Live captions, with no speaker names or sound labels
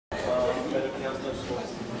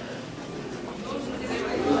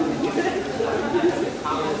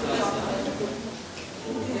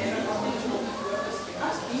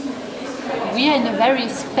We are in a very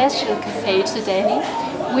special cafe today.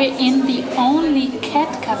 We're in the only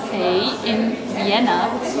cat cafe in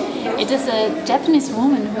Vienna. It is a Japanese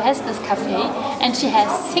woman who has this cafe, and she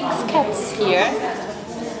has 6 cats here,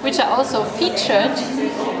 which are also featured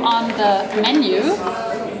on the menu.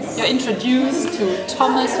 You're introduced to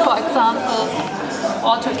Thomas, for example,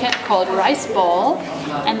 or to a cat called ReiseWorld.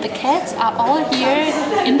 And the cats are all here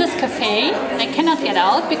in this cafe. They cannot get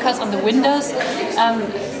out because on the windows are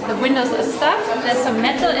stuck. There's some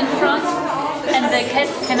metal in front, and the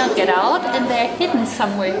cats cannot get out, and they're hidden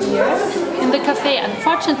somewhere here in the cafe.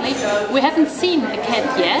 Unfortunately, we haven't seen a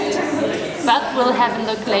cat yet, but we'll have a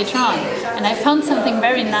look later on. And I found something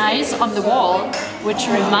very nice on the wall, which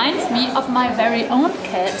reminds me of my very own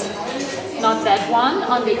cat. Not that one,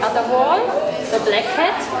 on the other wall, the black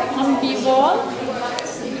cat on the wall.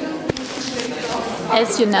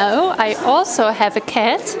 As you know, I also have a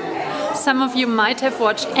cat. Some of you might have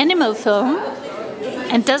watched Animal Film.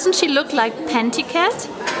 And doesn't she look like Panty Cat?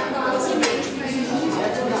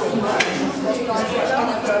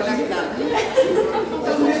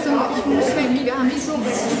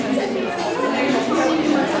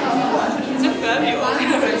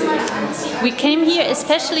 We came here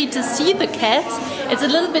especially to see the cats. It's a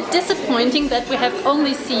little bit disappointing that we have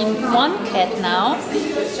only seen one cat now.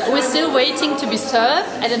 We're still waiting to be served.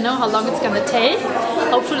 I don't know how long it's gonna take.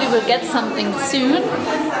 Hopefully we'll get something soon.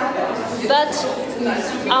 But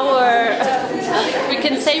we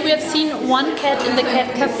can say we have seen one cat in the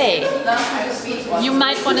cat cafe. You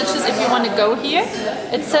might want to choose if you want to go here.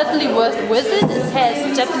 It's certainly worth a visit. It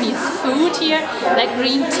has Japanese food here, like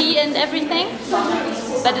green tea and everything.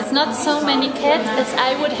 But it's not so many cats as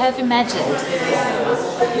I would have imagined.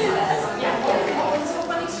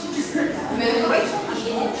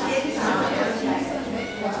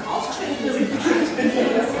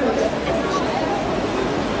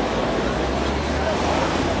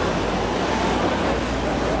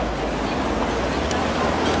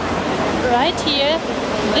 Right here,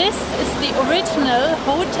 this is the original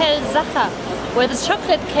Hotel Sacher, where the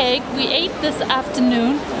chocolate cake we ate this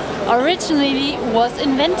afternoon originally was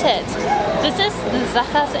invented. This is the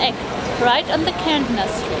Sacher's egg, right on the Kärntner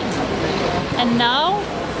Street. And now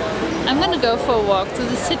I'm gonna go for a walk to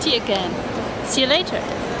the city again. See you later.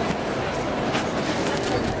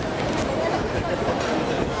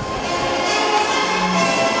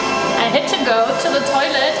 I had to go to the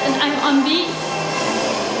toilet, and I'm on the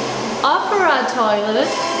opera toilet,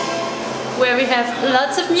 where we have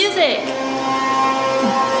lots of music.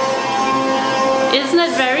 Isn't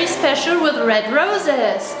it very special with red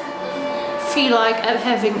roses? Feel like I'm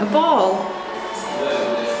having a ball.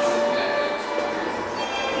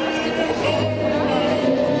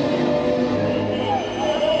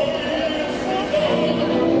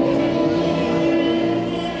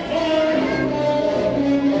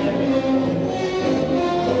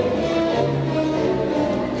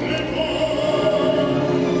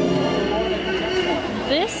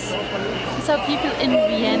 So people in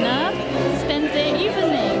Vienna spend their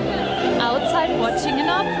evening outside watching an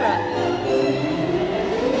opera.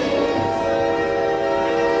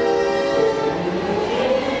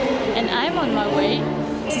 And I'm on my way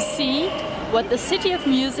to see what the City of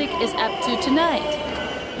Music is up to tonight.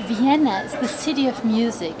 Vienna is the city of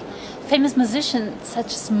music. Famous musicians such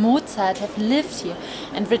as Mozart have lived here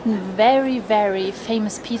and written very, very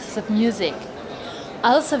famous pieces of music.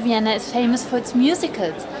 Also, Vienna is famous for its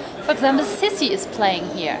musicals. For example, Sissy is playing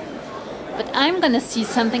here. But I'm gonna see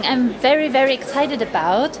something I'm very, very excited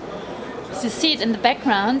about. As you see it in the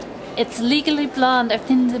background, it's Legally Blonde. I've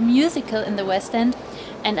been in the musical in the West End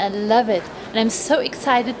and I love it. And I'm so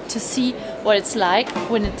excited to see what it's like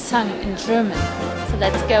when it's sung in German. So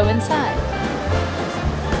let's go inside.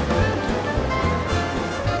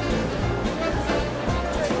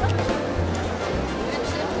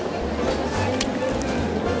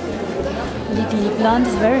 Legally Blonde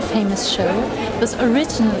is a very famous show. It was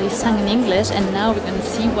originally sung in English, and now we're going to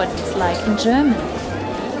see what it's like in German.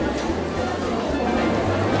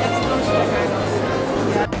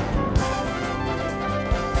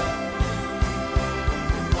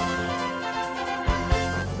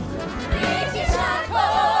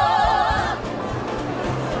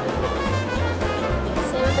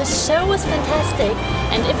 The show was fantastic,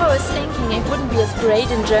 and if I was thinking it wouldn't be as great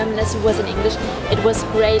in German as it was in English, it was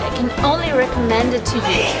great. I can only recommend it to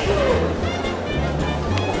you.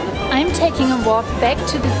 I'm taking a walk back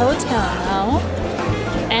to the hotel now,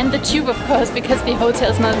 and the tube of course, because the hotel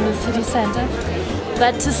is not in the city center.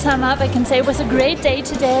 But to sum up, I can say it was a great day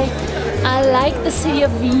today. I like the city of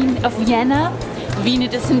Vienna. Wien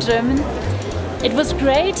it is in German. It was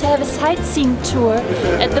great to have a sightseeing tour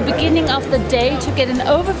at the beginning of the day to get an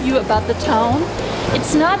overview about the town.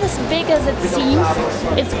 It's not as big as it seems.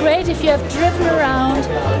 It's great if you have driven around,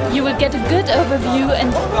 you will get a good overview, and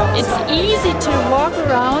it's easy to walk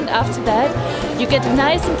around after that. You get a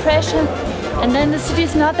nice impression, and then the city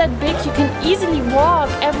is not that big. You can easily walk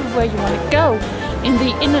everywhere you want to go. In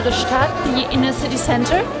the innere Stadt, the inner city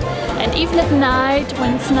center, and even at night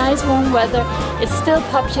when it's nice warm weather, it's still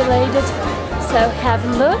populated. So have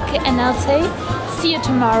a look, and I'll say see you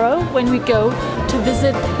tomorrow when we go to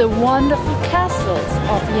visit the wonderful castles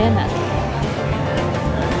of Vienna.